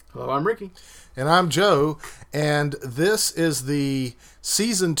Hello, I'm Ricky. And I'm Joe, and this is the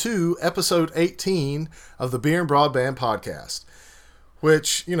Season 2, Episode 18 of the Beer and Broadband Podcast,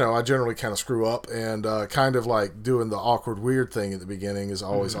 which, I generally kind of screw up, and kind of like doing the awkward, weird thing at the beginning is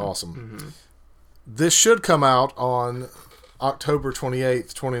always awesome. Mm-hmm. This should come out on October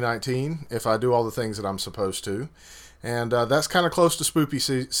 28th, 2019, if I do all the things that I'm supposed to. And that's kind of close to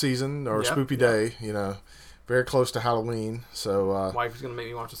spoopy season, or spoopy day, very close to Halloween. So wife is going to make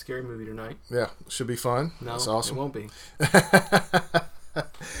me watch a scary movie tonight. Yeah, should be fun. No, that's awesome. It won't be.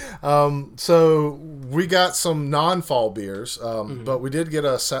 So we got some non-fall beers, but we did get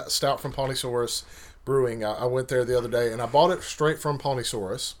a stout from Ponysaurus Brewing. I went there the other day, and I bought it straight from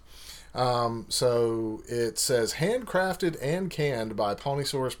Ponysaurus. So it says handcrafted and canned by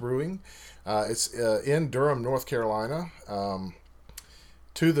Ponysaurus Brewing. It's in Durham, North Carolina.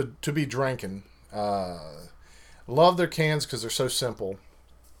 To be drinking. Love their cans because they're so simple.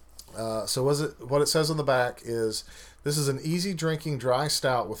 So what it says on the back is, this is an easy drinking dry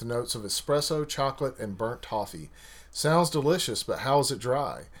stout with notes of espresso, chocolate, and burnt toffee. Sounds delicious, but how is it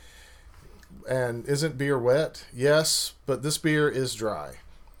dry? And isn't beer wet? Yes, but this beer is dry.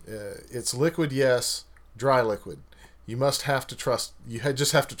 It's liquid, yes, dry liquid. You just have to trust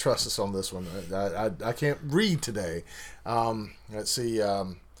us on this one. I can't read today. Let's see.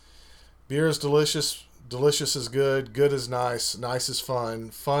 Beer is delicious. Delicious is good. Good is nice. Nice is fun.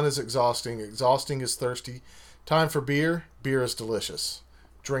 Fun is exhausting. Exhausting is thirsty. Time for beer. Beer is delicious.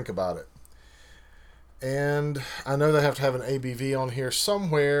 Drink about it. And I know they have to have an ABV on here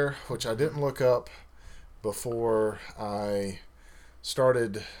somewhere, which I didn't look up before I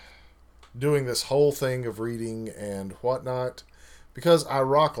started doing this whole thing of reading and whatnot, because I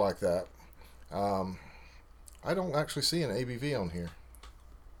rock like that. I don't actually see an ABV on here.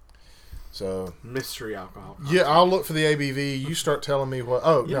 So mystery alcohol content. Yeah, I'll look for the ABV. You start telling me what.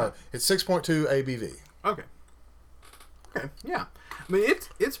 Oh, yeah. No, it's 6.2 ABV. Okay, yeah. I mean,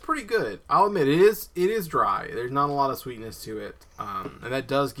 it's pretty good. I'll admit it is dry. There's not a lot of sweetness to it, and that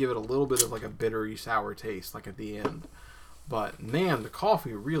does give it a little bit of like a bittery sour taste, like at the end. But man, the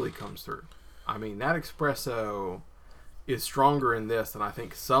coffee really comes through. I mean, that espresso is stronger in this than I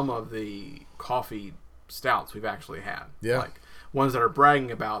think some of the coffee stouts we've actually had. Yeah. Like ones that are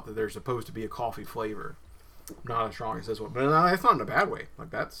bragging about that there's supposed to be a coffee flavor. Not as strong as this one. But it's not in a bad way. Like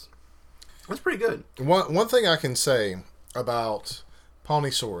that's pretty good. One thing I can say about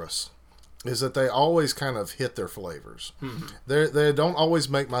Ponysaurus is that they always kind of hit their flavors. Mm-hmm. They don't always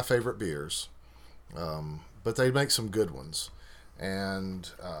make my favorite beers. But they make some good ones. And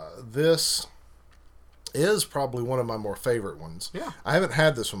this is probably one of my more favorite ones. Yeah. I haven't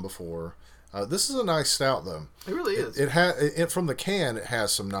had this one before. This is a nice stout, though. It really is. It from the can, it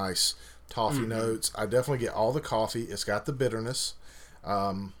has some nice toffee notes. I definitely get all the coffee. It's got the bitterness.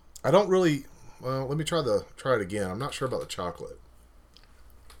 I don't really... Well, let me try it again. I'm not sure about the chocolate.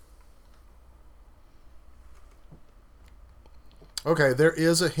 Okay, there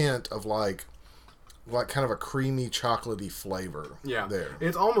is a hint of like kind of a creamy, chocolatey flavor. Yeah, there.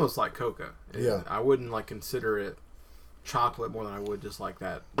 It's almost like coca. Yeah, I wouldn't consider it chocolate more than I would just like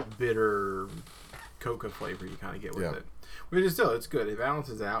that bitter coca flavor you kind of get with it. Which is still, it's good. It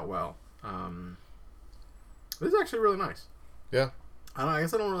balances it out well. This is actually really nice. Yeah. I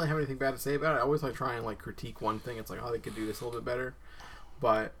guess I don't really have anything bad to say about it. I always try and critique one thing. It's like, oh, they could do this a little bit better.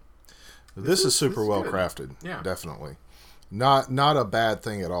 But this is super well crafted. Yeah, definitely. Not a bad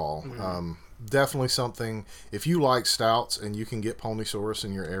thing at all. Mm-hmm. Definitely something, if you like stouts and you can get Ponysaurus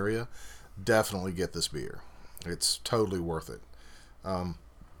in your area, definitely get this beer. It's totally worth it.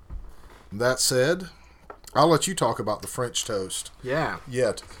 That said, I'll let you talk about the French toast. Yeah.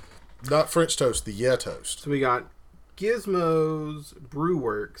 Not French toast, the Yeah Toast. So we got Gizmo's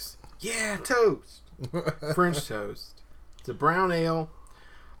Brewworks. Yeah, toast. French toast. It's a brown ale.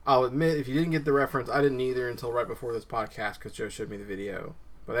 I'll admit, if you didn't get the reference, I didn't either until right before this podcast because Joe showed me the video.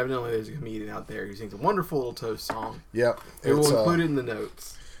 But evidently there's a comedian out there who sings a wonderful little toast song. Yep. We will include it in the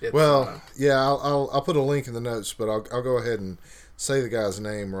notes. I'll put a link in the notes, but I'll go ahead and say the guy's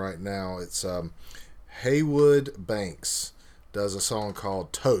name right now. It's Haywood Banks does a song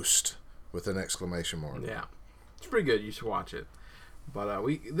called Toast with an exclamation mark. Yeah. It's pretty good. You should watch it. But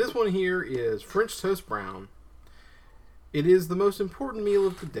this one here is French Toast Brown. It is the most important meal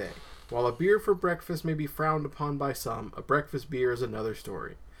of the day. While a beer for breakfast may be frowned upon by some, a breakfast beer is another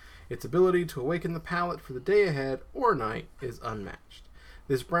story. Its ability to awaken the palate for the day ahead or night is unmatched.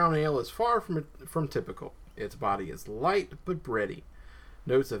 This brown ale is far from typical. Its body is light but bready.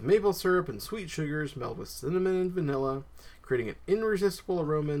 Notes of maple syrup and sweet sugars meld with cinnamon and vanilla, creating an irresistible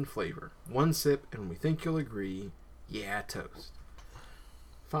aroma and flavor. One sip and we think you'll agree, yeah, toast.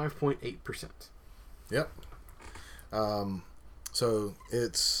 5.8%. Yep. So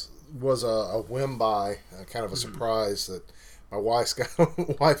it's was a whim buy, kind of a surprise that my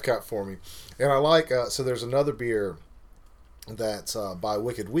wife got for me, and I like. So there's another beer that's by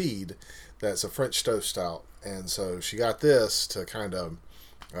Wicked Weed, that's a French toast stout, and so she got this to kind of,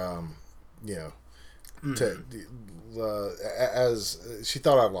 as she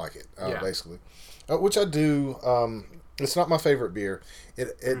thought I'd like it, basically, which I do. It's not my favorite beer.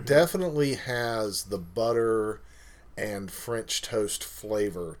 It definitely has the butter and French toast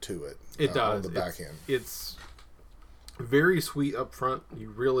flavor to it. It does. On the back end. It's very sweet up front. You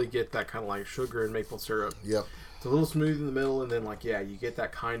really get that kind of like sugar and maple syrup. Yep. It's a little smooth in the middle, and then you get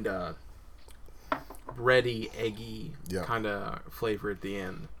that kind of bready, eggy kind of flavor at the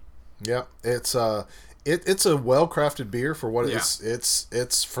end. Yep. It's it's a well crafted beer for what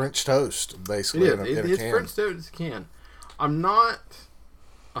it's French toast basically. It's French toast can. I'm not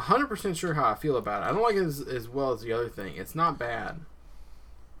 100% sure how I feel about it. I don't like it as well as the other thing. It's not bad.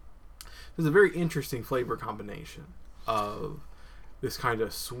 There's a very interesting flavor combination of this kind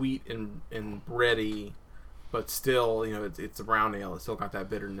of sweet and bready, but still, it's a brown ale. It's still got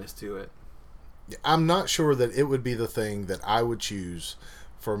that bitterness to it. I'm not sure that it would be the thing that I would choose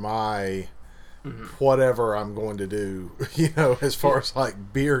for my whatever I'm going to do, as far as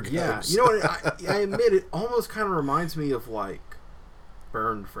like beer goes. Yeah, you know what? I admit it almost kind of reminds me of like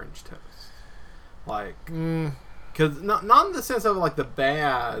burned French toast, like because not in the sense of like the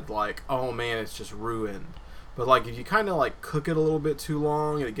bad, like oh man it's just ruined, but like if you kind of like cook it a little bit too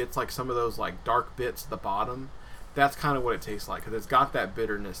long and it gets like some of those like dark bits at the bottom, that's kind of what it tastes like, because it's got that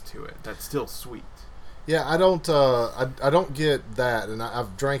bitterness to it that's still sweet. Yeah, I don't get that, and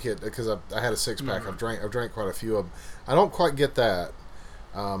I've drank it because I had a 6-pack. I've drank quite a few of them. I don't quite get that.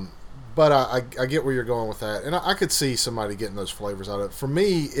 But I get where you're going with that, and I could see somebody getting those flavors out of it. For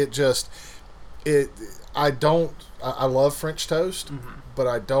me, I love French toast, but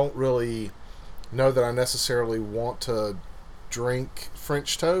I don't really know that I necessarily want to drink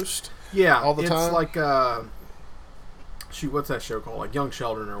French toast. All the time. It's like what's that show called? Like Young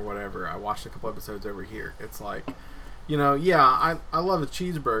Sheldon or whatever. I watched a couple episodes over here. It's like, I love a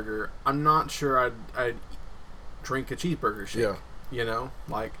cheeseburger. I'm not sure I'd drink a cheeseburger shake. Yeah.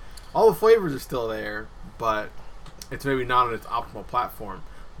 Like, all the flavors are still there, but it's maybe not on its optimal platform.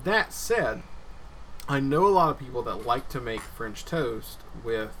 That said, I know a lot of people that like to make French toast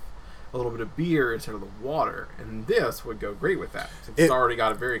with a little bit of beer instead of the water, and this would go great with that. It's already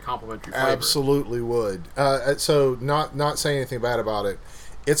got a very complimentary flavor. Absolutely would. So not saying anything bad about it.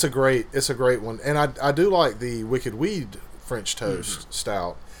 It's a great one, and I do like the Wicked Weed French toast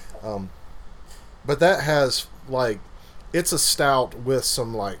stout, but that has like. It's a stout with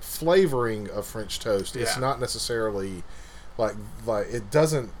some like flavoring of French toast. It's not necessarily like it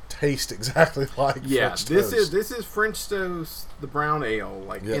doesn't taste exactly like French toast. This is French toast, the brown ale,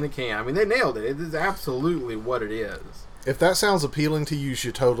 in a can. I mean, they nailed it. It is absolutely what it is. If that sounds appealing to you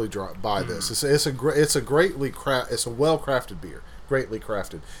should totally buy this. It's a well crafted beer. Greatly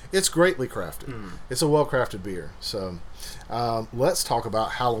crafted. It's greatly crafted. It's a well crafted beer. So let's talk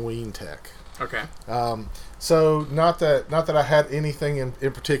about Halloween tech. Okay. So not that I had anything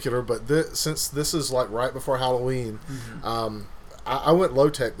in particular, but since this is like right before Halloween, I went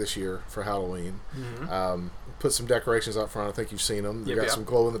low tech this year for Halloween. Put some decorations up front. I think you've seen them. They got some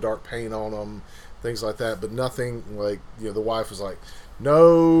glow in the dark paint on them, things like that. But nothing like the wife was like,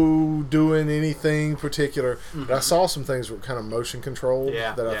 no doing anything particular. But I saw some things that were kind of motion controlled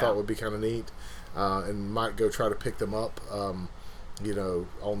that I thought would be kind of neat, and might go try to pick them up.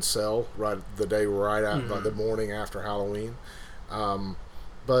 On sale right out like the morning after Halloween.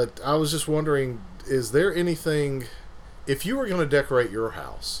 But I was just wondering, is there anything, if you were going to decorate your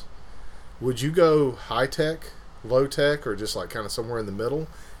house, would you go high tech, low tech, or just like kind of somewhere in the middle?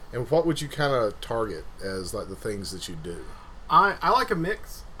 And what would you kind of target as like the things that you do? I like a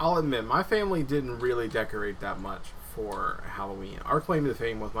mix. I'll admit, my family didn't really decorate that much for Halloween. Our claim to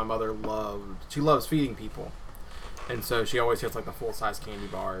fame was my mother loves feeding people. And so she always gets like the full-size candy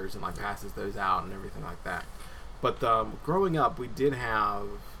bars and like passes those out and everything like that. But growing up, we did have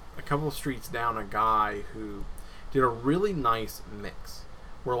a couple of streets down a guy who did a really nice mix.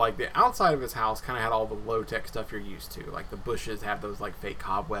 Where like the outside of his house kind of had all the low-tech stuff you're used to. Like the bushes have those like fake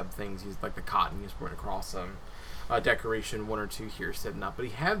cobweb things, used like the cotton you sprint across them. Decoration, one or two here sitting up. But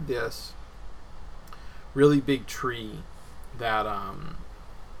he had this really big tree that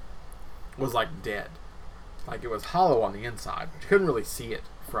was like dead. Like it was hollow on the inside, but you couldn't really see it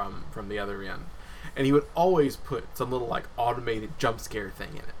from the other end. And he would always put some little like automated jump scare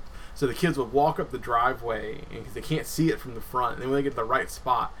thing in it. So the kids would walk up the driveway, and because they can't see it from the front, and then when they get the right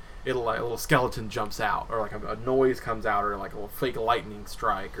spot, it'll like a little skeleton jumps out, or like a noise comes out, or like a little fake lightning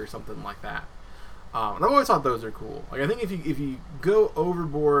strike, or something like that. And I've always thought those are cool. Like I think if you go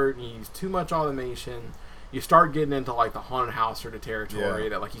overboard and you use too much automation, you start getting into like the haunted house sort of territory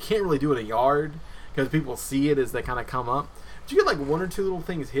that like you can't really do in a yard because people see it as they kind of come up. But you get like one or two little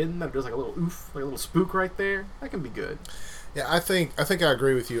things hidden that are just like a little oof, like a little spook right there. That can be good. Yeah, I think I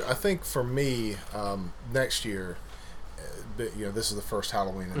agree with you. I think for me, next year, this is the first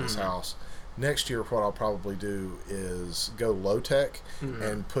Halloween in this house. Next year, what I'll probably do is go low tech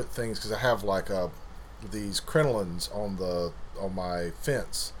and put things, because I have like these crinolines on my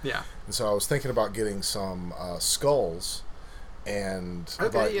fence. Yeah. And so I was thinking about getting some skulls and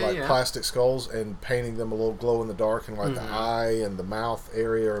plastic skulls and painting them a little glow in the dark and like the eye and the mouth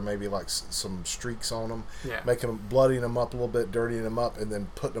area, or maybe like some streaks on them. Yeah. Bloodying them up a little bit, dirtying them up, and then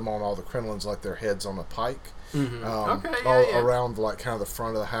putting them on all the crinolines like their heads on a pike. Around like kind of the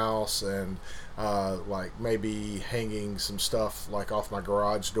front of the house, and like maybe hanging some stuff like off my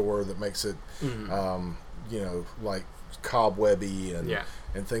garage door that makes it like cobwebby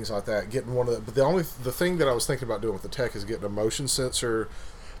and things like that. Getting but the thing that I was thinking about doing with the tech is getting a motion sensor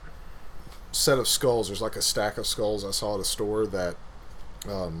set of skulls. There's like a stack of skulls I saw at a store that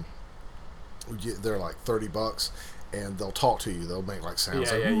they're like $30, and they'll talk to you. They'll make like sounds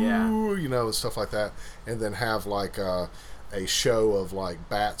ooh, and stuff like that, and then have like a show of like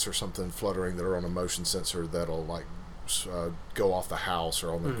bats or something fluttering that are on a motion sensor that'll like go off the house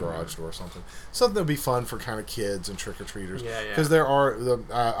or on the garage door or something. Something that'll be fun for kind of kids and trick-or-treaters. Because there are,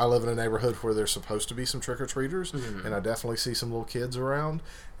 I live in a neighborhood where there's supposed to be some trick-or-treaters, and I definitely see some little kids around,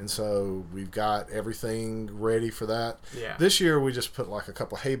 and so we've got everything ready for that. Yeah. This year we just put like a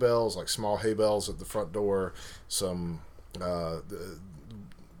couple hay bales, like small hay bales at the front door. Some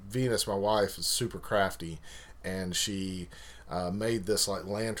Venus, my wife, is super crafty, and she made this like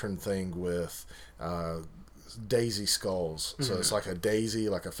lantern thing with daisy skulls. So it's like a daisy,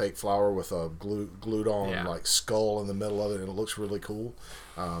 like a fake flower with a glued on like skull in the middle of it, and it looks really cool.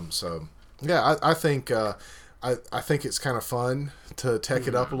 I think I think it's kind of fun to tech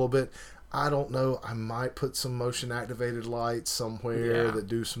it up a little bit. I don't know, I might put some motion activated lights somewhere that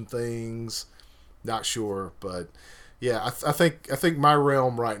do some things. Not sure, but I think my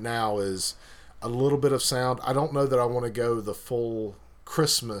realm right now is a little bit of sound. I don't know that I want to go the full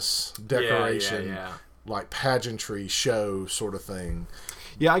Christmas decoration, like pageantry show sort of thing.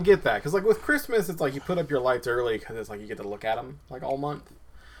 Yeah, I get that. Because like with Christmas, it's like you put up your lights early because it's like you get to look at them like all month.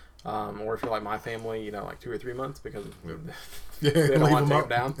 Or if you're like my family, like 2 or 3 months because they don't want to take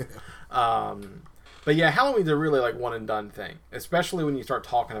them down. But yeah, Halloween's a really like one and done thing, especially when you start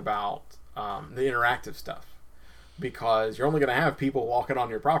talking about the interactive stuff. Because you're only going to have people walking on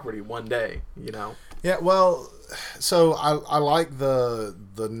your property one day, Yeah, well, so I like the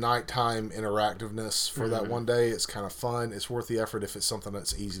nighttime interactiveness for that one day. It's kind of fun. It's worth the effort if it's something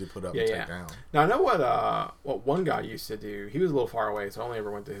that's easy to put up and take down. Now, I know what one guy used to do. He was a little far away, so I only ever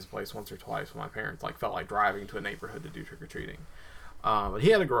went to his place once or twice when my parents felt like driving to a neighborhood to do trick-or-treating. But he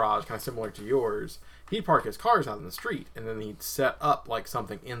had a garage kind of similar to yours. He'd park his cars out in the street, and then he'd set up like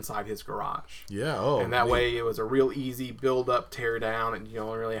something inside his garage. Yeah, and that way it was a real easy build up, tear down, and you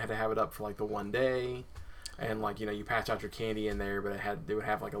only really had to have it up for like the one day. And like you patch out your candy in there, but it would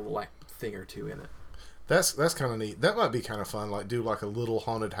have like a little thing or two in it. That's kind of neat. That might be kind of fun. Like do like a little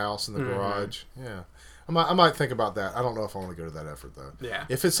haunted house in the garage. Yeah. I might think about that. I don't know if I want to go to that effort though. Yeah.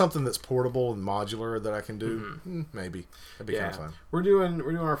 If it's something that's portable and modular that I can do, maybe that'd be kind of fun. We're doing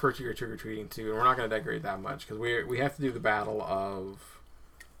our first year trick or treating too, and we're not going to decorate that much because we have to do the battle of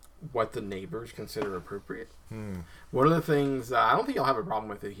what the neighbors consider appropriate. One of the things I don't think you'll have a problem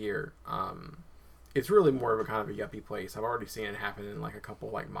with it here. It's really more of a kind of a yuppie place. I've already seen it happen in like a couple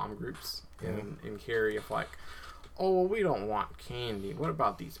like mom groups in Cary of like, oh, well, we don't want candy. What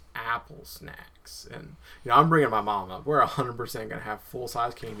about these apple snacks? And I'm bringing my mom up. We're 100% gonna have full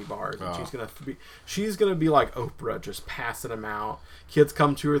size candy bars, and she's gonna be like Oprah, just passing them out. Kids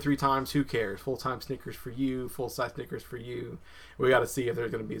come 2 or 3 times. Who cares? Full time Snickers for you. Full size Snickers for you. We got to see if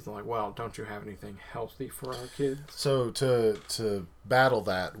there's gonna be something like, well, don't you have anything healthy for our kids? So to battle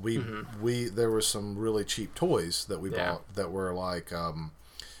that, we there were some really cheap toys that we bought that were like.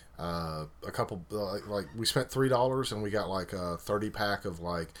 A couple like we spent $3 and we got like a 30-pack of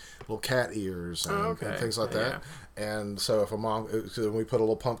like little cat ears and things like that. And so if we put a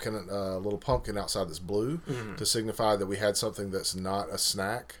little pumpkin outside that's blue to signify that we had something that's not a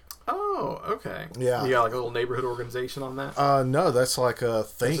snack. Oh, okay. Yeah. You got like a little neighborhood organization on that? No, that's like a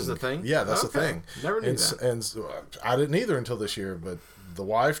thing. This is a thing? Yeah, that's a thing. Never knew that. And I didn't either until this year, but the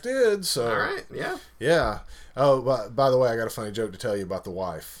wife did. So all right, yeah. Yeah. Oh, by the way, I got a funny joke to tell you about the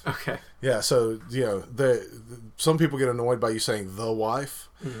wife. Okay. Yeah, so, some people get annoyed by you saying the wife,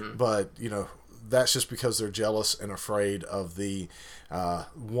 but, that's just because they're jealous and afraid of the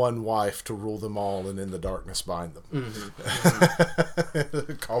one wife to rule them all and in the darkness bind them.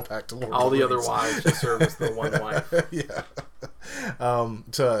 Call back to Lord all of the Rings. other wives to service the one wife. Yeah.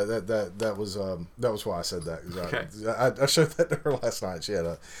 So that was why I said that. Okay. I showed that to her last night. She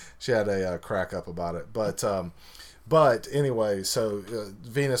had a crack up about it, but anyway, so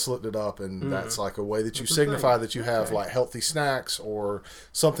Venus looked it up, and that's like a way that you signify that you have like healthy snacks or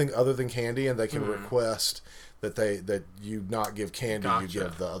something other than candy, and they can request that you not give candy, Gotcha. you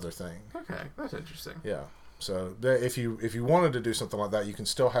give the other thing. Okay, that's interesting. Yeah. So if you wanted to do something like that, you can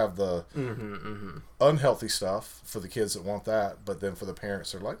still have the unhealthy stuff for the kids that want that, but then for the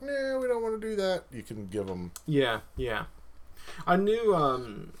parents, they're like, "No, we don't want to do that." You can give them. Yeah. I knew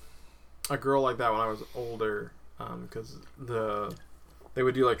a girl like that when I was older, because they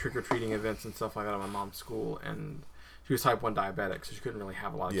would do like trick or treating events and stuff like that at my mom's school, and she was type 1 diabetic, so she couldn't really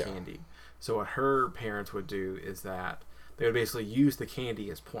have a lot of candy. So what her parents would do is that they would basically use the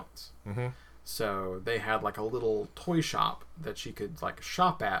candy as points. Mm-hmm. So they had like a little toy shop that she could like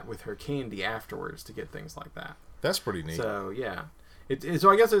shop at with her candy afterwards to get things like that. That's pretty neat. So yeah,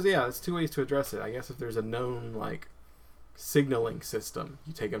 so I guess there's two ways to address it. I guess if there's a known like signaling system,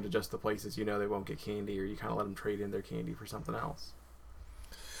 you take them to just the places they won't get candy, or you kind of let them trade in their candy for something else.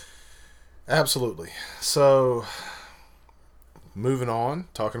 Absolutely. So moving on,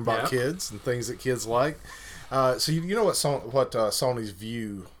 talking about kids and things that kids like. So you know what Sony's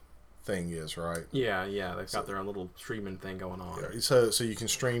View thing is, right? Yeah, they've got their own little streaming thing going on. Yeah, so you can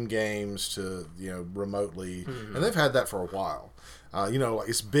stream games to remotely, and they've had that for a while. Like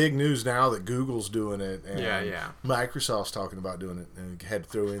it's big news now that Google's doing it, and Microsoft's talking about doing it, and had to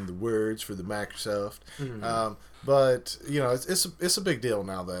throw in the words for the Microsoft. But it's a big deal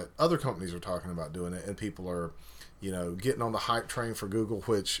now that other companies are talking about doing it, and people are getting on the hype train for Google.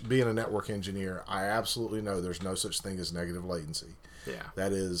 Which, being a network engineer, I absolutely know there's no such thing as negative latency. Yeah,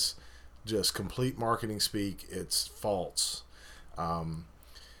 that is just complete marketing speak. It's false.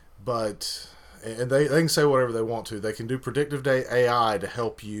 But they can say whatever they want to. They can do predictive AI to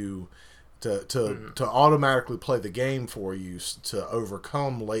help you to automatically play the game for you to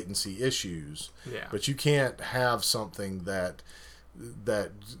overcome latency issues. Yeah. But you can't have something that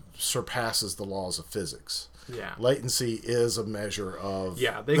surpasses the laws of physics. Yeah. Latency is a measure of...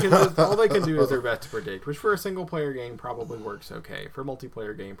 Yeah, all they can do is their best to predict, which for a single-player game probably works okay. For a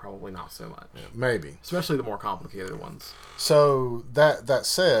multiplayer game, probably not so much. Yeah, maybe. Especially the more complicated ones. So, that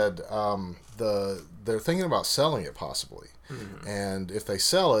said, they're thinking about selling it possibly. And if they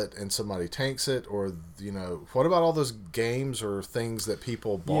sell it and somebody tanks it, or, what about all those games or things that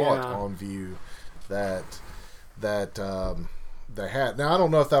people bought on View that they had? Now, I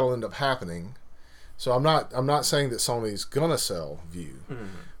don't know if that'll end up happening. So I'm not saying that Sony's gonna sell View,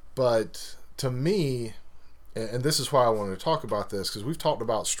 but to me, and this is why I wanted to talk about this, because we've talked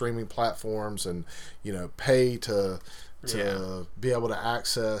about streaming platforms and pay to be able to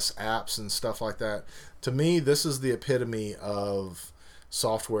access apps and stuff like that. To me, this is the epitome of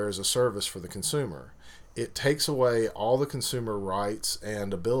software as a service for the consumer. It takes away all the consumer rights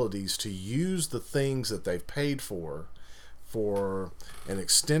and abilities to use the things that they've paid for an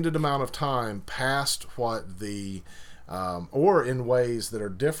extended amount of time past what or in ways that are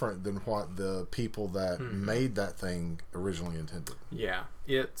different than what the people that made that thing originally intended. Yeah,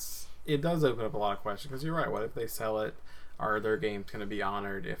 it does open up a lot of questions, because you're right. What if they sell it? Are their games going to be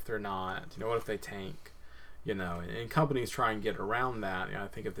honored if they're not? What if they tank? And companies try and get around that. I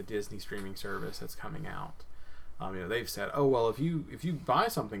think of the Disney streaming service that's coming out. They've said, oh, well, if you buy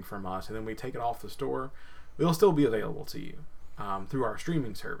something from us and then we take it off the store, it'll still be available to you through our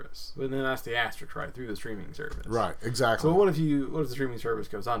streaming service. But then that's the asterisk, right? Through the streaming service. Right, exactly. So what if the streaming service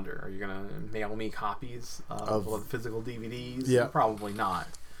goes under? Are you going to mail me copies of the physical DVDs? Yeah. Probably not.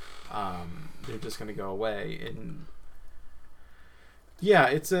 They're just going to go away. And yeah,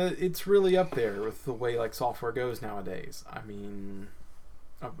 it's really up there with the way like software goes nowadays. I mean,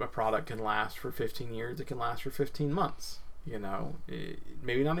 a product can last for 15 years. It can last for 15 months.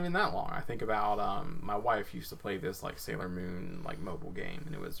 Maybe not even that long. I think about my wife used to play this like Sailor Moon like mobile game,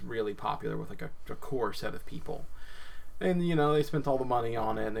 and it was really popular with like a core set of people. And they spent all the money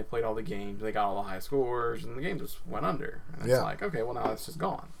on it, and they played all the games, they got all the high scores, and the game just went under. And it's like, okay, well now it's just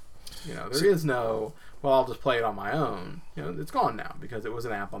gone. There is no, well, I'll just play it on my own. It's gone now because it was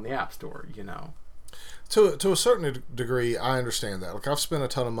an app on the App Store. To a certain degree, I understand that. Like, I've spent a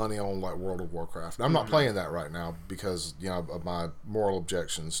ton of money on like World of Warcraft. I'm not playing that right now because of my moral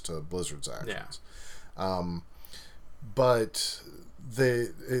objections to Blizzard's actions. Yeah. But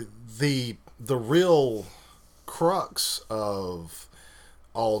the real crux of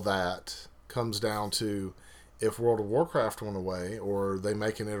all that comes down to, if World of Warcraft went away, or they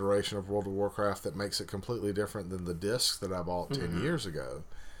make an iteration of World of Warcraft that makes it completely different than the disc that I bought 10 years ago,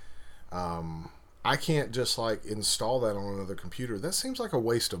 I can't just like install that on another computer. That seems like a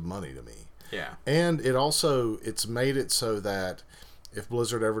waste of money to me. Yeah. And it's made it so that if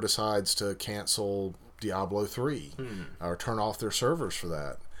Blizzard ever decides to cancel Diablo 3 or turn off their servers for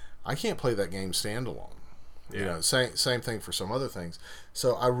that, I can't play that game standalone. Yeah. Same thing for some other things.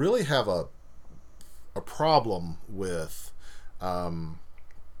 So I really have a problem with the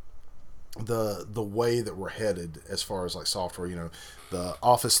way that we're headed as far as like software. The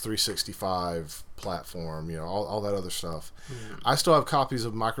Office 365 platform. All that other stuff. I still have copies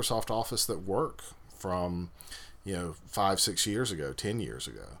of Microsoft Office that work from 5-6 years ago, 10 years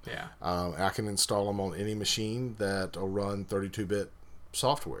ago. Yeah. I can install them on any machine that'll run 32-bit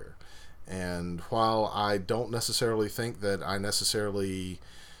software. And while I don't necessarily think that I necessarily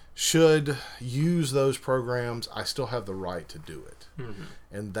should use those programs, I still have the right to do it.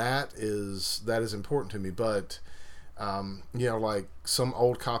 And that is important to me. But like some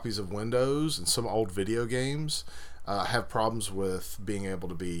old copies of Windows and some old video games have problems with being able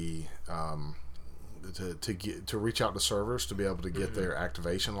to be to reach out to servers to be able to get their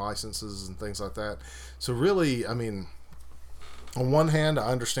activation licenses and things like that. So really, I mean, on one hand,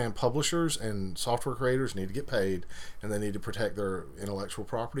 I understand publishers and software creators need to get paid, and they need to protect their intellectual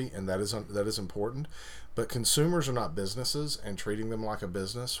property, and that is important. But consumers are not businesses, and treating them like a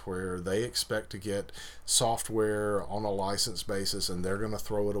business where they expect to get software on a license basis and they're going to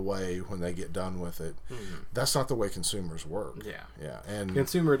throw it away when they get done with it, that's not the way consumers work. Yeah. And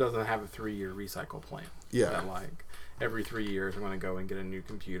consumer doesn't have a 3-year recycle plan. Yeah. That, like, every 3 years I'm going to go and get a new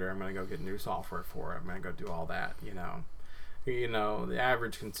computer. I'm going to go get new software for it. I'm going to go do all that, the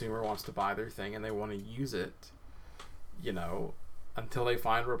average consumer wants to buy their thing and they want to use it, until they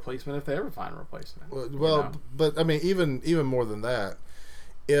find a replacement, if they ever find a replacement. Well, but I mean, even more than that,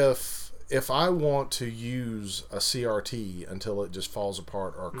 if I want to use a CRT until it just falls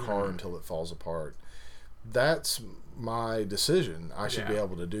apart, or a car until it falls apart, that's my decision. I should be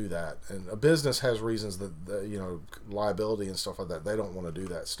able to do that. And a business has reasons that liability and stuff like that. They don't want to do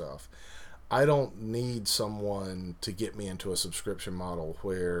that stuff. I don't need someone to get me into a subscription model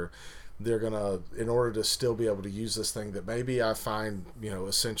where they're going to, in order to still be able to use this thing that maybe I find,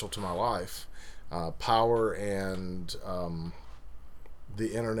 essential to my life, power and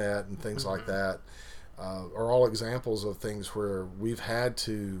the internet and things like that are all examples of things where we've had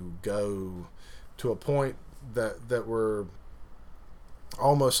to go to a point that we're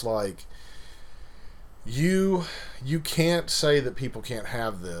almost like, you can't say that people can't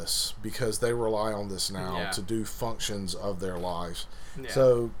have this because they rely on this now to do functions of their lives.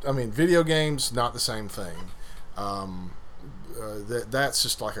 So, I mean, video games, not the same thing. That's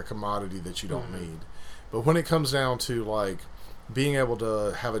just like a commodity that you don't need. But when it comes down to like being able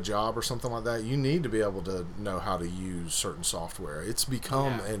to have a job or something like that, you need to be able to know how to use certain software. It's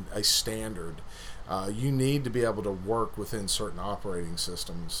become a standard. You need to be able to work within certain operating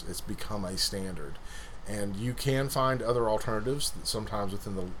systems. It's become a standard. And you can find other alternatives sometimes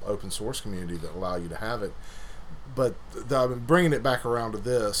within the open source community that allow you to have it. But bringing it back around to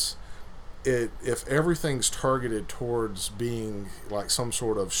this, if everything's targeted towards being like some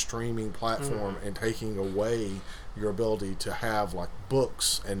sort of streaming platform and taking away your ability to have like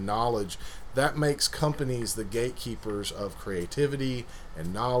books and knowledge, that makes companies the gatekeepers of creativity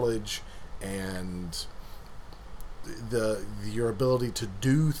and knowledge and your ability to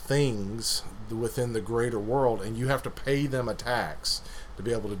do things within the greater world, and you have to pay them a tax to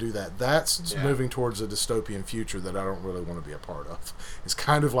be able to do that. That's moving towards a dystopian future that I don't really want to be a part of. It's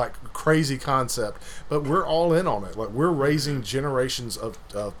kind of like a crazy concept, but we're all in on it. Like, we're raising generations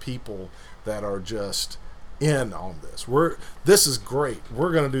of people that are just in on this. This is great.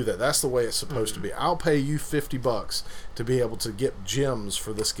 We're going to do that. That's the way it's supposed to be. I'll pay you $50 to be able to get gems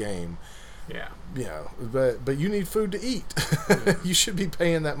for this game. But you need food to eat. You should be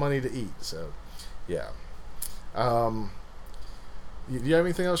paying that money to eat. So, yeah. Do you have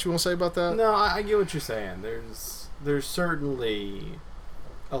anything else you want to say about that? No, I get what you're saying. There's certainly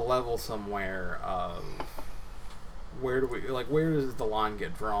a level somewhere of where does the line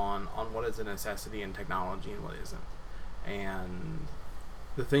get drawn on what is a necessity in technology and what isn't. And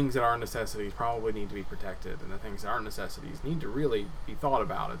the things that are necessities probably need to be protected, and the things that aren't necessities need to really be thought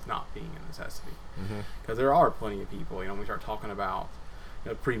about as not being a necessity. Because there are plenty of people, when we start talking about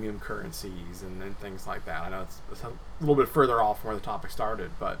premium currencies and things like that. I know it's a little bit further off from where the topic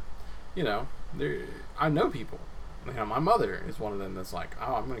started, but I know people. My mother is one of them that's like,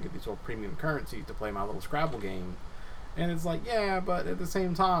 oh, I'm going to get these little premium currencies to play my little Scrabble game. And it's like, yeah, but at the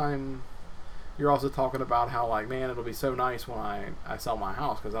same time, you're also talking about how, like, man, it'll be so nice when I sell my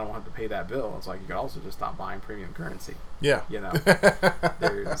house because I don't have to pay that bill. It's like, you could also just stop buying premium currency. Yeah.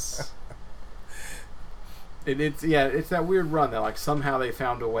 There's... It's that weird run that, like, somehow they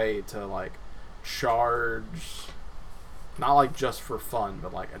found a way to, like, charge, not, like, just for fun,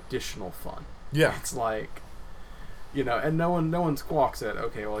 but, like, additional fun. Yeah. It's like... and no one squawks at,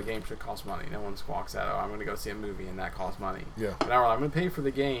 okay, well, a game should cost money. No one squawks at, oh, I'm going to go see a movie and that costs money. Yeah. But now I'm going to pay for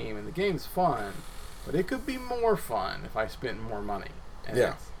the game, and the game's fun, but it could be more fun if I spent more money. And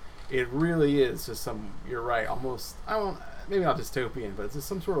yeah. It really is just you're right, almost, maybe not dystopian, but it's just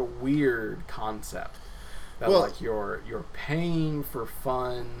some sort of weird concept that, like, you're paying for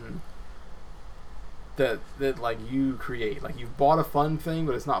fun that like you create. Like, you've bought a fun thing,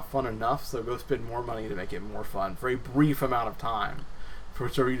 but it's not fun enough, so go spend more money to make it more fun for a brief amount of time, for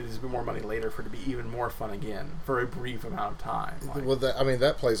you to spend more money later for it to be even more fun again for a brief amount of time. Well,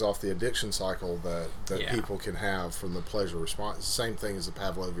 that plays off the addiction cycle that people can have from the pleasure response. It's the same thing as the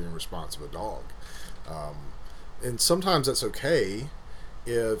Pavlovian response of a dog, and sometimes that's okay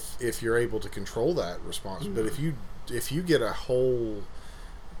if you're able to control that response. But if you get a whole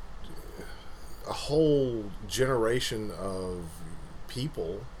generation of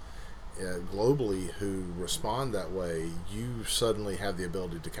people globally who respond that way, you suddenly have the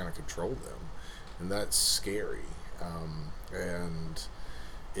ability to kind of control them, and that's scary. And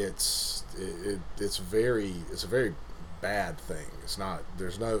it's a very bad thing. It's not.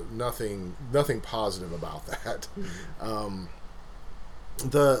 There's nothing positive about that.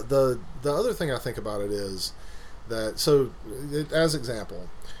 The other thing I think about it is that, as example,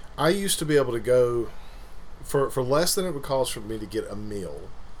 I used to be able to go for less than it would cost for me to get a meal.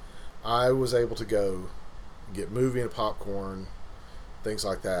 I was able to go get movie and popcorn, things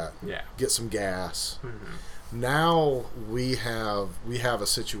like that. Yeah. Get some gas. Mm-hmm. Now we have a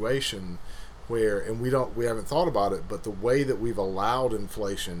situation where, and we haven't thought about it, but the way that we've allowed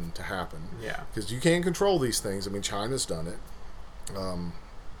inflation to happen. Yeah. Because you can't control these things. I mean, China's done it.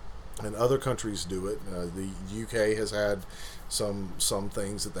 And other countries do it. The UK has had some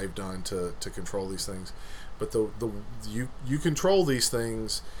things that they've done to control these things, but you control these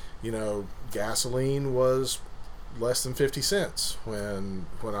things. Gasoline was less than 50 cents when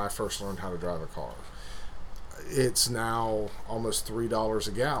I first learned how to drive a car. It's now almost $3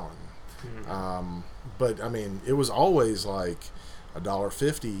 a gallon. Mm-hmm. But I mean, it was always like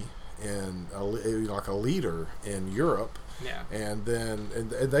 $1.50 in like a liter in Europe. Yeah. And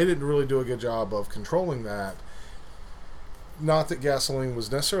they didn't really do a good job of controlling that. Not that gasoline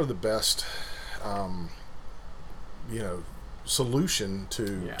was necessarily the best, solution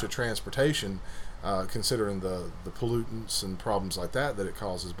to transportation, considering the pollutants and problems like that it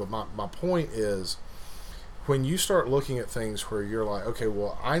causes. But my point is, when you start looking at things where you're like, okay,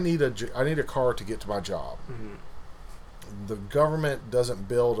 well, I need a car to get to my job. Mm-hmm. The government doesn't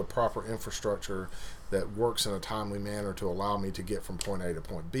build a proper infrastructure that works in a timely manner to allow me to get from point A to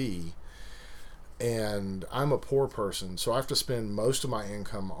point B. And I'm a poor person, so I have to spend most of my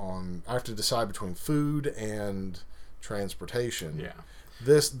income I have to decide between food and transportation. Yeah.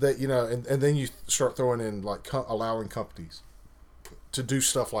 And then you start throwing in, like, allowing companies to do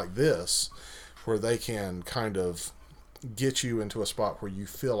stuff like this, where they can kind of get you into a spot where you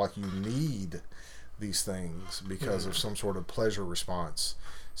feel like you need these things because of some sort of pleasure response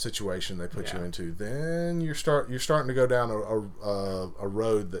situation they put you into. Then you're starting to go down a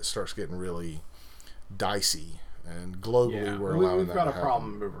road that starts getting really dicey, and globally we've got a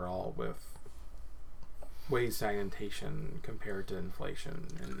problem overall with wage stagnation compared to inflation,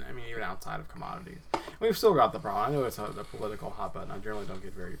 and I mean even outside of commodities, we've still got the problem. I know it's a political hot button. I generally don't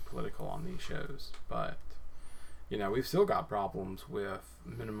get very political on these shows, but we've still got problems with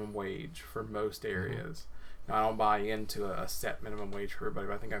minimum wage for most areas. Now, I don't buy into a set minimum wage for everybody,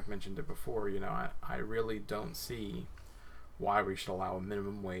 but I think I've mentioned it before. I really don't see why we should allow a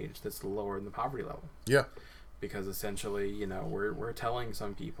minimum wage that's lower than the poverty level. Yeah. Because essentially, we're telling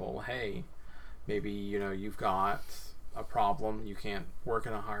some people, hey, maybe, you've got a problem, you can't work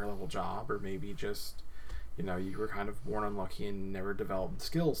in a higher level job, or maybe just, you were kind of born unlucky and never developed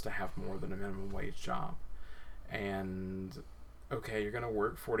skills to have more than a minimum wage job. And okay, you're going to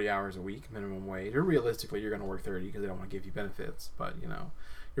work 40 hours a week, minimum wage. Or realistically, you're going to work 30 because they don't want to give you benefits. But,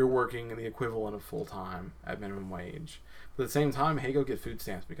 you're working the equivalent of full-time at minimum wage. But at the same time, hey, go get food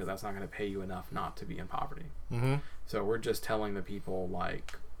stamps because that's not going to pay you enough not to be in poverty. Mm-hmm. So we're just telling the people,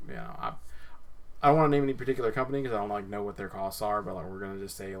 like, I don't want to name any particular company because I don't know what their costs are, but we're gonna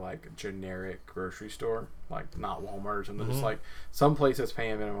just say generic grocery store, not Walmart or something. Mm-hmm. Just some place that's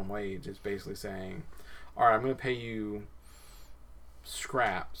paying minimum wage is basically saying, all right, I'm gonna pay you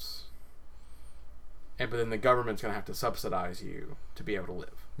scraps, but then the government's gonna have to subsidize you to be able to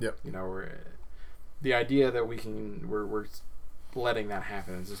live. Yep. The idea that we're letting that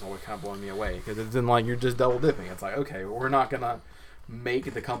happen is just always kind of blowing me away because it's you're just double dipping. It's okay, we're not gonna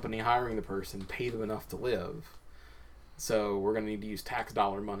make the company hiring the person pay them enough to live, so we're going to need to use tax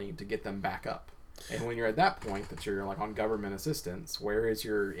dollar money to get them back up. And when you're at that point that you're on government assistance, where is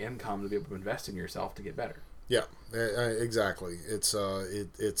your income to be able to invest in yourself to get better? Yeah, exactly.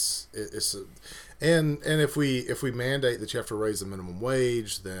 And if we mandate that you have to raise the minimum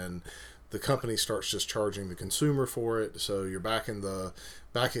wage, then the company starts just charging the consumer for it. So you're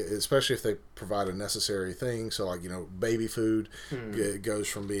especially if they provide a necessary thing. So baby food it goes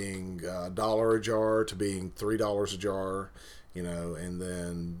from being $1 a jar to being $3 a jar, and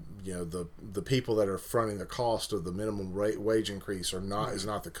then the people that are fronting the cost of the minimum wage increase is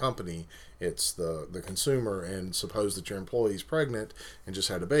not the company, it's the consumer. And suppose that your employee's pregnant and just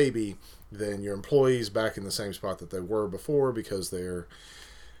had a baby, then your employee's back in the same spot that they were before because they're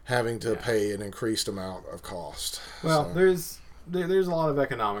having to pay an increased amount of cost. Well, there's a lot of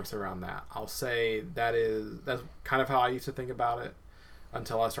economics around that. I'll say that's kind of how I used to think about it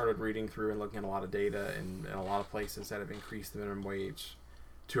until I started reading through and looking at a lot of data and a lot of places that have increased the minimum wage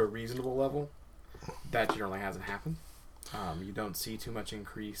to a reasonable level. That generally hasn't happened. You don't see too much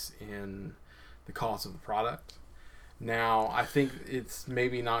increase in the cost of the product. Now, I think it's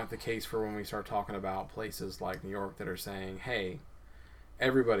maybe not the case for when we start talking about places like New York that are saying, hey,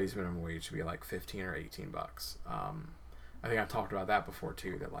 everybody's minimum wage should be $15 or $18. I think I've talked about that before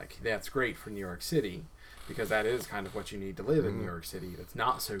too. That that's great for New York City because that is kind of what you need to live in New York City. That's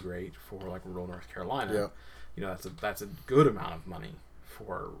not so great for rural North Carolina. Yeah. That's a good amount of money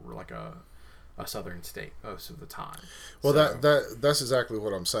for a southern state most of the time. Well, that's exactly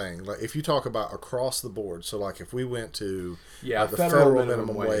what I'm saying. If you talk about across the board, so if we went to the federal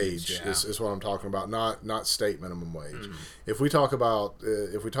minimum wage is what I'm talking about, not state minimum wage. Mm-hmm. If we talk about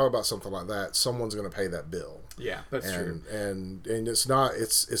something like that, someone's going to pay that bill. Yeah, that's true. And it's not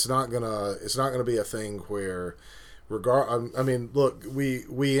gonna be a thing where look,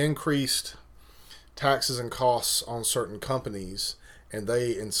 we increased taxes and costs on certain companies. And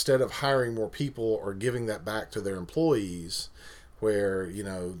they, instead of hiring more people or giving that back to their employees, where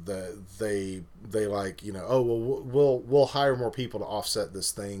we'll hire more people to offset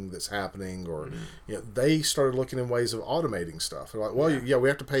this thing that's happening, or they started looking in ways of automating stuff. They're we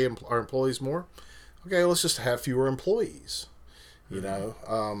have to pay our employees more. Okay, let's just have fewer employees.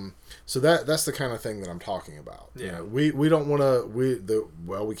 So that's the kind of thing that I'm talking about. Yeah. We don't want to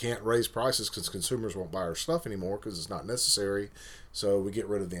we can't raise prices because consumers won't buy our stuff anymore because it's not necessary. So we get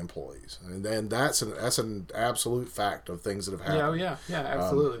rid of the employees, and then that's an absolute fact of things that have happened. Yeah,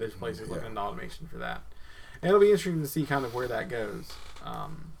 absolutely. There's places looking into automation for that, and it'll be interesting to see kind of where that goes. I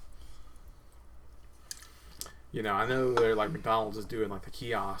know they're McDonald's is doing the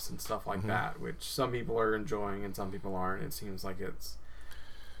kiosks and stuff like that, which some people are enjoying and some people aren't. It seems like it's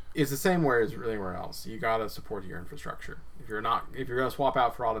the same way as anywhere else. You got to support your infrastructure. If you're going to swap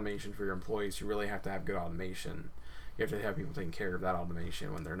out for automation for your employees, you really have to have good automation. You have to have people taking care of that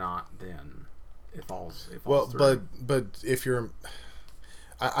automation. When they're not, then it falls through. But if you're,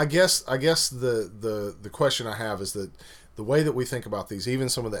 I guess the question I have is that the way that we think about these, even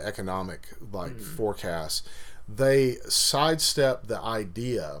some of the economic forecasts, they sidestep the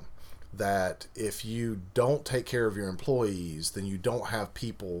idea that if you don't take care of your employees, then you don't have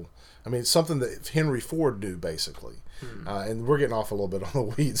people. It's something that Henry Ford knew, basically. And we're getting off a little bit on the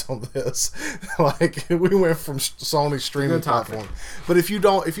weeds on this. We went from Sony streaming platform. But if you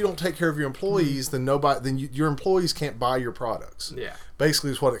don't take care of your employees, then your employees can't buy your products. Yeah. Basically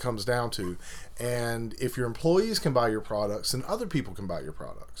is what it comes down to. And if your employees can buy your products, then other people can buy your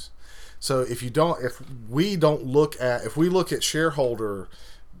products. So if we look at shareholder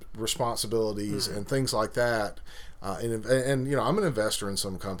responsibilities and things like that, and I'm an investor in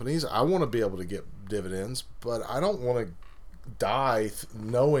some companies. I want to be able to get dividends, but I don't want to die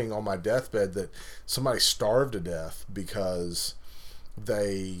knowing on my deathbed that somebody starved to death because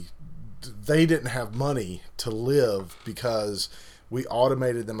they didn't have money to live because we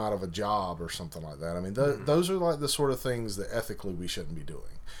automated them out of a job or something like that. I mean, those are like the sort of things that ethically we shouldn't be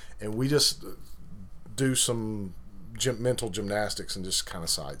doing. And we just do some mental gymnastics and just kind of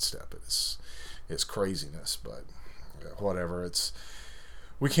sidestep it. It's craziness, but whatever.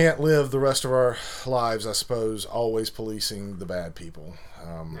 We can't live the rest of our lives, I suppose, always policing the bad people.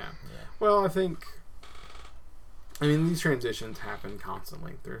 Well, I mean, these transitions happen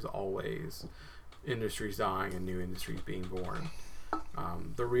constantly. There's always industries dying and new industries being born.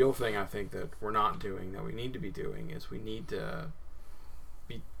 The real thing I think that we're not doing, that we need to be doing, is we need to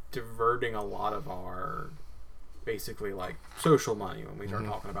be diverting a lot of our basically like social money, when we start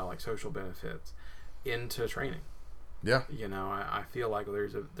talking about like social benefits, into training. Yeah. You know, I feel like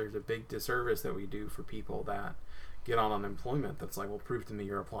there's a big disservice that we do for people that get on unemployment. That's like, well, prove to me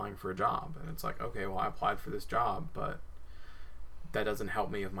you're applying for a job. And it's like, okay, well, I applied for this job, but that doesn't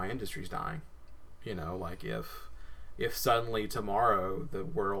help me if my industry's dying. You know, like if suddenly tomorrow the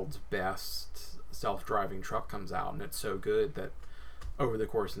world's best self-driving truck comes out and it's so good that over the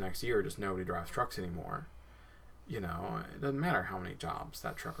course of the next year just nobody drives trucks anymore, you know, it doesn't matter how many jobs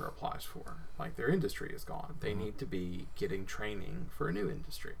that trucker applies for. Like, their industry is gone. They need to be getting training for a new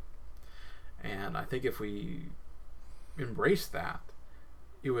industry. And I think if we embrace that,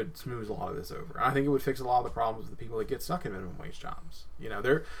 it would smooth a lot of this over. I think it would fix a lot of the problems with the people that get stuck in minimum wage jobs. You know,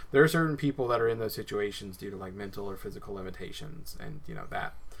 there are certain people that are in those situations due to like mental or physical limitations, and you know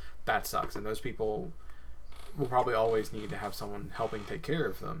that sucks. And those people will probably always need to have someone helping take care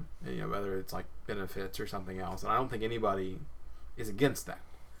of them, and, you know, whether it's like benefits or something else. And I don't think anybody is against that.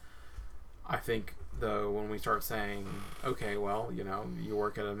 I think, though, when we start saying, okay, well, you know, you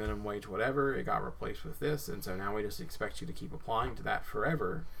work at a minimum wage, whatever, it got replaced with this, and so now we just expect you to keep applying to that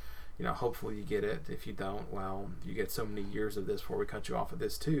forever. You know, hopefully you get it. If you don't, well, you get so many years of this before we cut you off of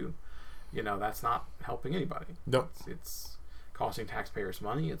this too. You know, that's not helping anybody. Nope. It's costing taxpayers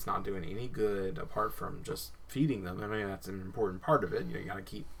money. It's not doing any good apart from just feeding them. I mean, that's an important part of it. You know, you got to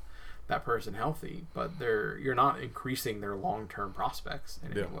keep that person healthy, but you're not increasing their long-term prospects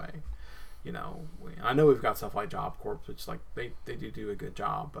in any way. You know, I know we've got stuff like Job Corps, which like they do a good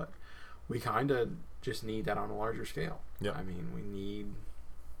job, but we kind of just need that on a larger scale. Yeah. I mean, we need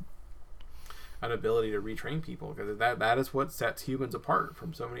an ability to retrain people, because that is what sets humans apart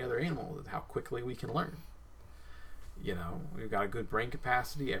from so many other animals, is how quickly we can learn. You know, we've got a good brain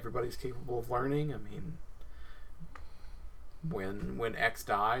capacity. Everybody's capable of learning. I mean, when X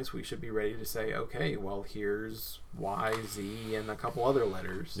dies, we should be ready to say, okay, well, here's Y, Z, and a couple other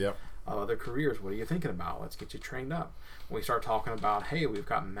letters. Yep. Other careers. What are you thinking about? Let's get you trained up. When we start talking about, hey, we've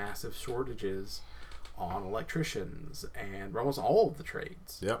got massive shortages on electricians and almost all of the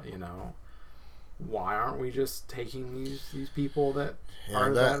trades. Yep. You know, why aren't we just taking these people that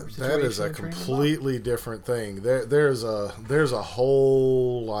are that is a completely different thing. There's a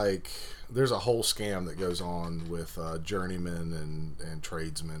whole scam that goes on with journeymen and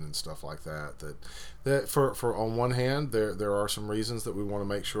tradesmen and stuff like that. That for on one hand, there are some reasons that we want to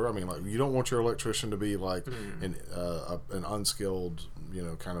make sure. I mean, like, you don't want your electrician to be like an unskilled, you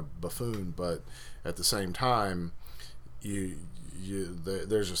know, kind of buffoon, but at the same time,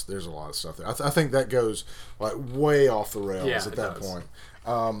 there's a lot of stuff there. I think that goes like way off the rails at that point.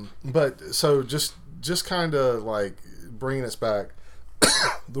 But so just kind of like bringing us back.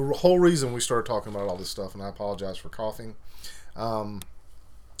 The whole reason we started talking about all this stuff, and I apologize for coughing,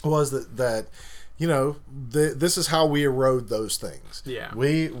 was that you know, this is how we erode those things. Yeah.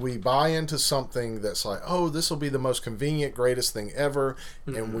 We buy into something that's like, oh, this will be the most convenient, greatest thing ever,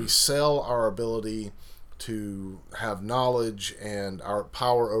 and we sell our ability to have knowledge and our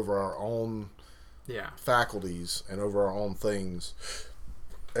power over our own faculties and over our own things,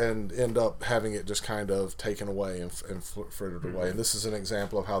 and end up having it just kind of taken away and frittered away. And this is an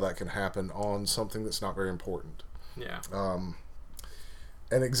example of how that can happen on something that's not very important. Yeah.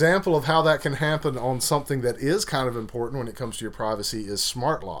 An example of how that can happen on something that is kind of important when it comes to your privacy is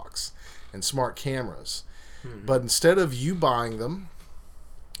smart locks and smart cameras. But instead of you buying them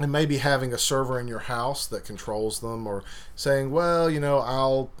and maybe having a server in your house that controls them, or saying, well, you know,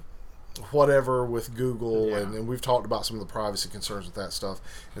 I'll whatever with Google, and we've talked about some of the privacy concerns with that stuff,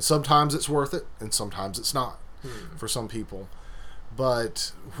 and sometimes it's worth it and sometimes it's not for some people.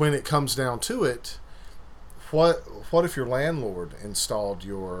 But when it comes down to it, what if your landlord installed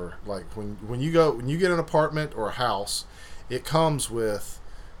your, like, when you get an apartment or a house, it comes with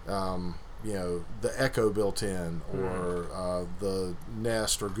you know, the Echo built in, or the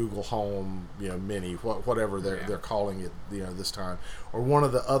Nest or Google Home, you know, Mini, whatever they're calling it, you know, this time, or one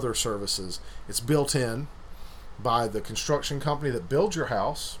of the other services. It's built in by the construction company that builds your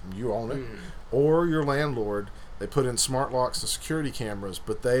house, you own it, or your landlord They put in smart locks and security cameras,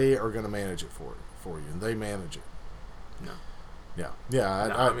 but they are going to manage it for you, and they manage it. No. Yeah.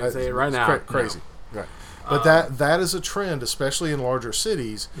 No, I'm gonna say it right now. Crazy. No. Right. But that is a trend, especially in larger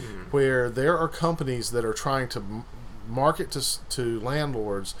cities, where there are companies that are trying to market to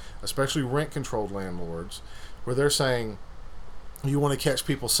landlords, especially rent-controlled landlords, where they're saying, you want to catch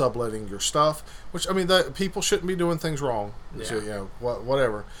people subletting your stuff, which, I mean, that people shouldn't be doing things wrong. Yeah. So,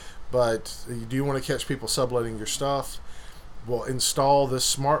 whatever. But you do want to catch people subletting your stuff. Well, install this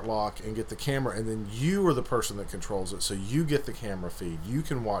smart lock and get the camera, and then you are the person that controls it. So you get the camera feed. You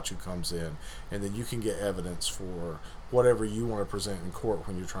can watch who comes in, and then you can get evidence for whatever you want to present in court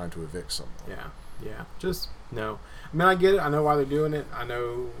when you're trying to evict someone. Yeah. Just no. I mean, I get it. I know why they're doing it. I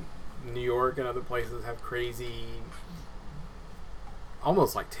know New York and other places have crazy,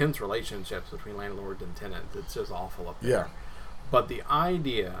 almost like tense relationships between landlords and tenants. It's just awful up there. Yeah. But the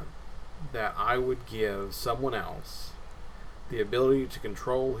idea that I would give someone else the ability to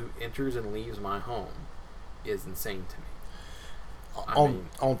control who enters and leaves my home is insane to me.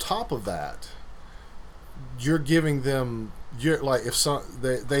 On top of that, you're giving them, like, if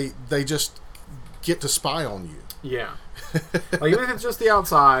they just get to spy on you. Yeah. Like, even if it's just the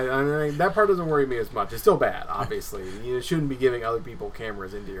outside, I mean, that part doesn't worry me as much. It's still bad, obviously. You shouldn't be giving other people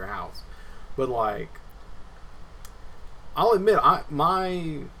cameras into your house. But, like, I'll admit,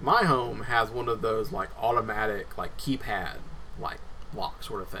 my home has one of those, like, automatic, like, keypad, like, lock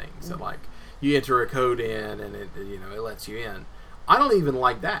sort of things. So, like, you enter a code in and it lets you in. I don't even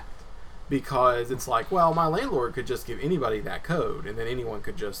like that, because it's like, well, my landlord could just give anybody that code, and then anyone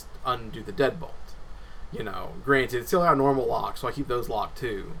could just undo the deadbolt. Granted, it's still our normal lock, so I keep those locked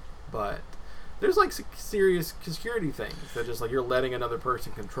too. But there's, like, serious security things that just, like, you're letting another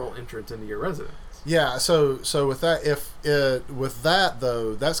person control entrance into your residence. Yeah. So with that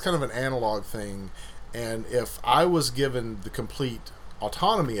though, that's kind of an analog thing, and if I was given the complete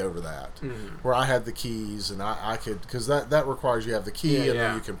autonomy over that, where I had the keys and I could, because that requires you have the key, and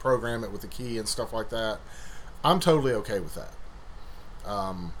then you can program it with the key and stuff like that, I'm totally okay with that.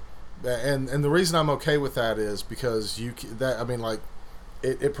 And the reason I'm okay with that is because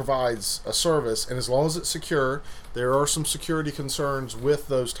it provides a service, and as long as it's secure, there are some security concerns with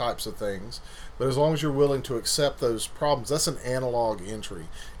those types of things, but as long as you're willing to accept those problems, that's an analog entry,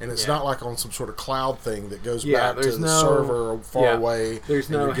 and it's not like on some sort of cloud thing that goes back to the server far away. There's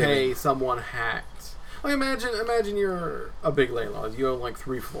no, hey, someone hacked. Like, imagine you're a big landlord. You own, like,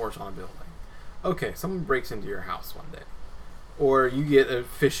 3 floors on a building. Okay, someone breaks into your house one day, or you get a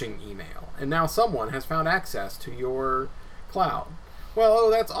phishing email, and now someone has found access to your cloud.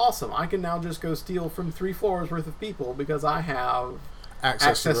 Well, that's awesome. I can now just go steal from 3 floors worth of people because I have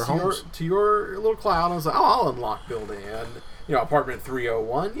access to their homes. To your little cloud. And I was like, I'll unlock building. And, apartment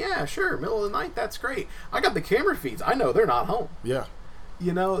 301. Yeah, sure. Middle of the night. That's great. I got the camera feeds. I know they're not home. Yeah.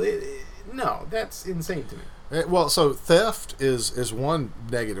 No, that's insane to me. Well, so theft is one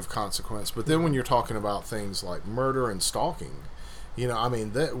negative consequence, but then when you're talking about things like murder and stalking,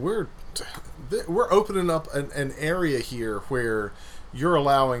 we're opening up an area here where you're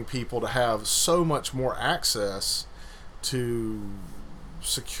allowing people to have so much more access to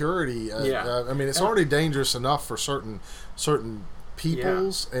security. It's already dangerous enough for certain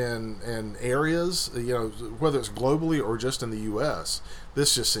peoples and areas, whether it's globally or just in the U.S.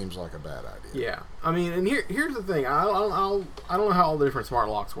 This just seems like a bad idea. Yeah, I mean, and here's the thing. I don't know how all the different smart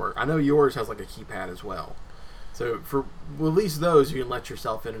locks work. I know yours has, like, a keypad as well. So for at least those, you can let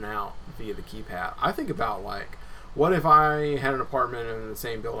yourself in and out via the keypad. I think about, like, what if I had an apartment in the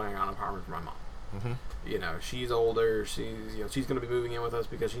same building I got an apartment for my mom? Mm-hmm. She's older. She's going to be moving in with us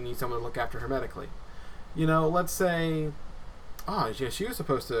because she needs someone to look after her medically. Let's say, she was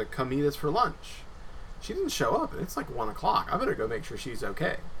supposed to come meet us for lunch. She didn't show up, and it's like 1 o'clock. I better go make sure she's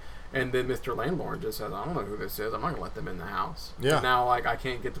okay. And then Mr. Landlord just says, I don't know who this is. I'm not going to let them in the house. Yeah. And now, like, I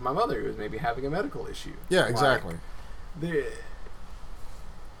can't get to my mother who's maybe having a medical issue. Yeah, exactly.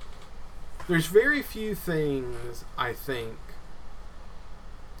 There's very few things, I think,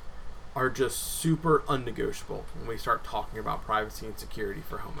 are just super unnegotiable when we start talking about privacy and security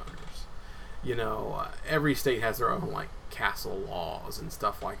for homeowners. Every state has their own, like, castle laws and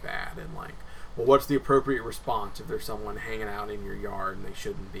stuff like that. And, like, well, what's the appropriate response if there's someone hanging out in your yard and they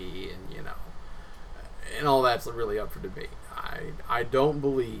shouldn't be, and and all that's really up for debate. I don't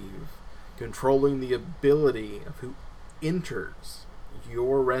believe controlling the ability of who enters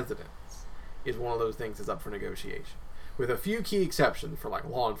your residence is one of those things that's up for negotiation, with a few key exceptions for, like,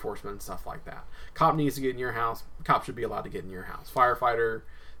 law enforcement and stuff like that. Cop needs to get in your house. Cop should be allowed to get in your house. Firefighter,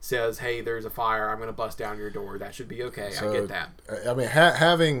 says, "Hey, there's a fire. I'm going to bust down your door." That should be okay. So, I get that. I mean,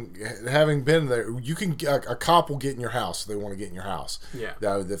 having been there, you can a cop will get in your house if they want to get in your house. Yeah.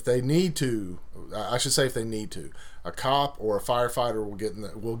 Now, if they need to, I should say if they need to, a cop or a firefighter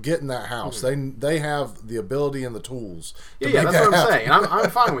will get in that house. They have the ability and the tools. Yeah, that's what I'm saying. And I'm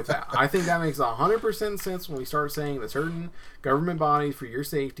fine with that. I think that makes 100% sense when we start saying that certain government bodies for your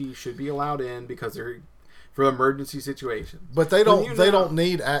safety should be allowed in because they're for emergency situations. But they don't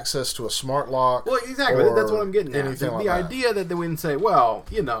need access to a smart lock. Well, exactly. That's what I'm getting at. The idea that they wouldn't say, well,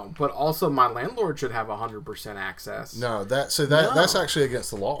 but also my landlord should have 100% access. No, that's actually against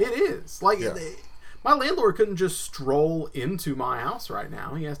the law. It is. My landlord couldn't just stroll into my house right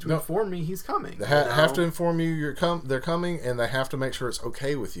now. He has to inform me he's coming. They have to inform you they're coming, and they have to make sure it's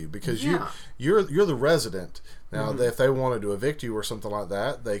okay with you because you're the resident. Now, if they wanted to evict you or something like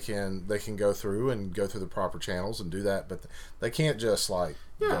that, they can go through the proper channels and do that, but they can't just go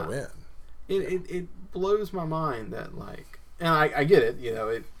in. It blows my mind that and I get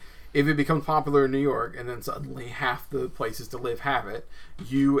it. If it becomes popular in New York and then suddenly half the places to live have it,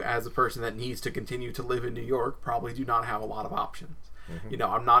 you as a person that needs to continue to live in New York probably do not have a lot of options.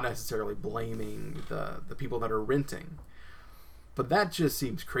 I'm not necessarily blaming the people that are renting, but that just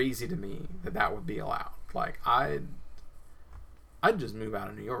seems crazy to me that would be allowed. I'd just move out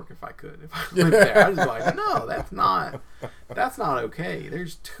of New York if I could. If I lived there, I'd just be no, that's not okay.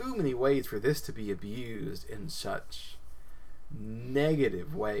 There's too many ways for this to be abused in such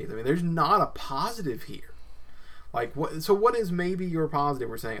negative ways. I mean, there's not a positive here. What is maybe your positive?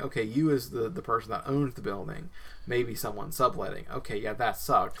 We're saying, okay, you as the person that owns the building, maybe someone subletting. Okay, yeah, that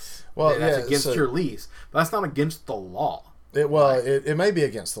sucks. Well, that's against your lease. But that's not against the law. It may be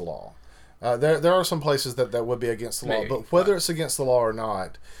against the law. There are some places that would be against the law, but whether it's against the law or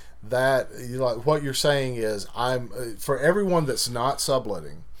not, what you're saying is for everyone that's not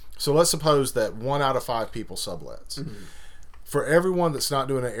subletting. So let's suppose that 1 out of 5 people sublets. Mm-hmm. For everyone that's not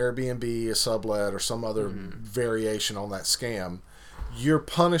doing an Airbnb, a sublet, or some other variation on that scam, you're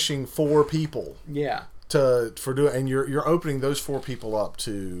punishing 4 people. Yeah. For doing, and you're opening those 4 people up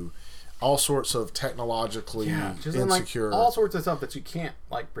to all sorts of technologically insecure, all sorts of stuff that you can't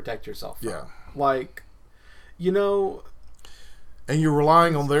protect yourself from. Yeah. And you're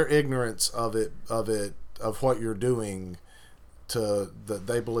relying on their ignorance of what you're doing that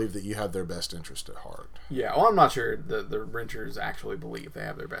they believe that you have their best interest at heart. Yeah, well, I'm not sure the renters actually believe they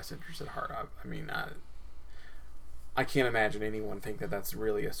have their best interest at heart. I mean, I can't imagine anyone think that that's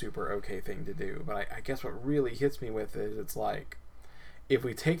really a super okay thing to do. But I guess what really hits me with it is it's if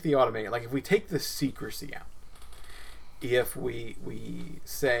we take the automated, if we take the secrecy out, if we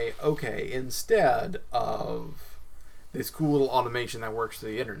say, okay, instead of this cool little automation that works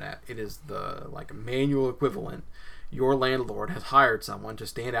through the internet, it is the manual equivalent. Your landlord has hired someone to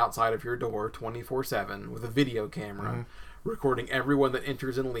stand outside of your door 24/7 with a video camera, recording everyone that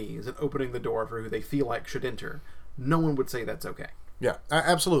enters and leaves and opening the door for who they feel like should enter. No one would say that's okay. Yeah,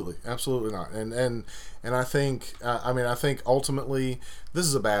 absolutely not. And I think I think ultimately this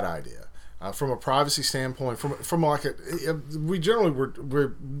is a bad idea from a privacy standpoint. From we generally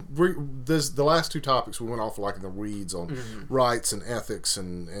we're the last 2 topics we went off in the weeds on rights and ethics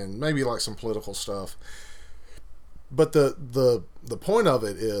and maybe some political stuff. But the point of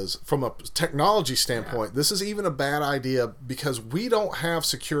it is, from a technology standpoint, this is even a bad idea because we don't have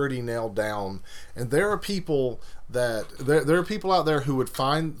security nailed down, and there are people out there who would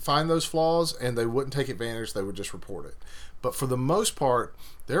find those flaws and they wouldn't take advantage; they would just report it. But for the most part,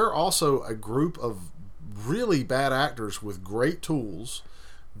 there are also a group of really bad actors with great tools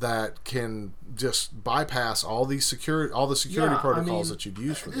that can just bypass all the security protocols that you'd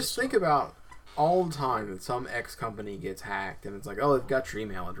use for this. Just think about all the time that some X company gets hacked and it's oh, they've got your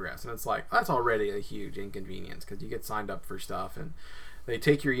email address, and it's that's already a huge inconvenience because you get signed up for stuff and they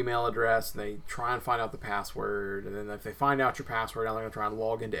take your email address and they try and find out the password, and then if they find out your password, now they're going to try and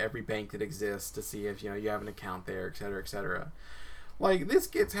log into every bank that exists to see if you have an account there, etc., etc. This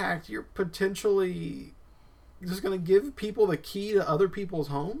gets hacked, you're potentially just going to give people the key to other people's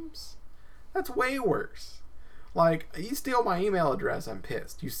homes. That's way worse. You steal my email address, I'm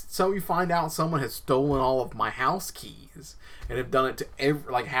pissed. You find out someone has stolen all of my house keys and have done it to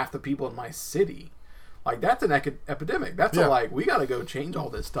half the people in my city. That's an epidemic. That's we got to go change all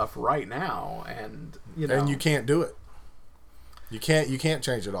this stuff right now, and and you can't do it. You can't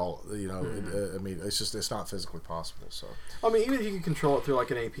change it all. It's not physically possible. So even if you can control it through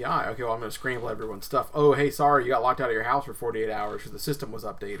an API. Okay, well, I'm going to scramble everyone's stuff. Oh, hey, sorry, you got locked out of your house for 48 hours because the system was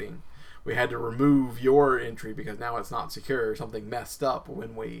updating. we had to remove your entry because now it's not secure, or something messed up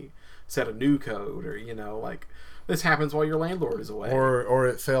when we set a new code, or like this happens while your landlord is away, or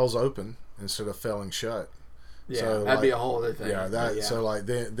it fails open instead of failing shut. Yeah, so that'd be a whole other thing. Yeah, so like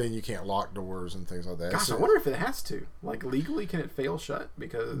then you can't lock doors and things like that. Gosh, so, I wonder if it has to. Like legally, can it fail shut?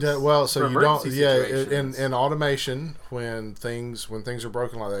 Because so you don't. Yeah, situations. in automation, when things are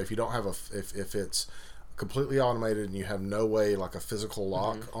broken like that, if you don't have if it's completely automated and you have no way like a physical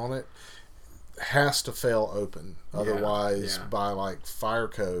lock on it, has to fail open. Otherwise, by like fire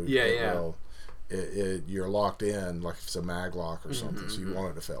code, you're locked in. Like if it's a mag lock or something, so you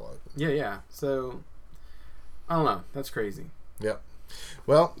want it to fail open. Yeah. So I don't know. That's crazy. Yep.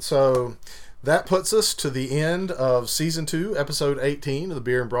 Well, so that puts us to the end of Season 2, Episode 18 of the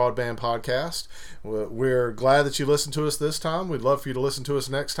Beer and Broadband Podcast. We're glad that you listened to us this time. We'd love for you to listen to us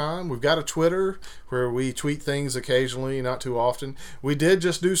next time. We've got a Twitter where we tweet things occasionally, not too often. We did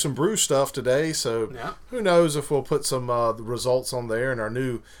just do some brew stuff today, so who knows if we'll put some results on there in our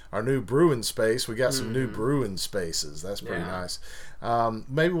new brewing space. We got some new brewing spaces. That's pretty nice.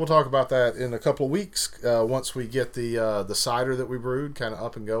 Maybe we'll talk about that in a couple of weeks once we get the cider that we brewed kind of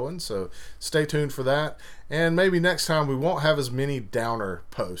up and going. So stay tuned for that. And maybe next time we won't have as many downer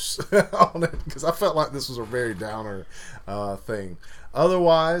posts on it, because I felt like this was a very downer thing.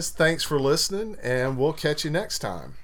 Otherwise, thanks for listening, and we'll catch you next time.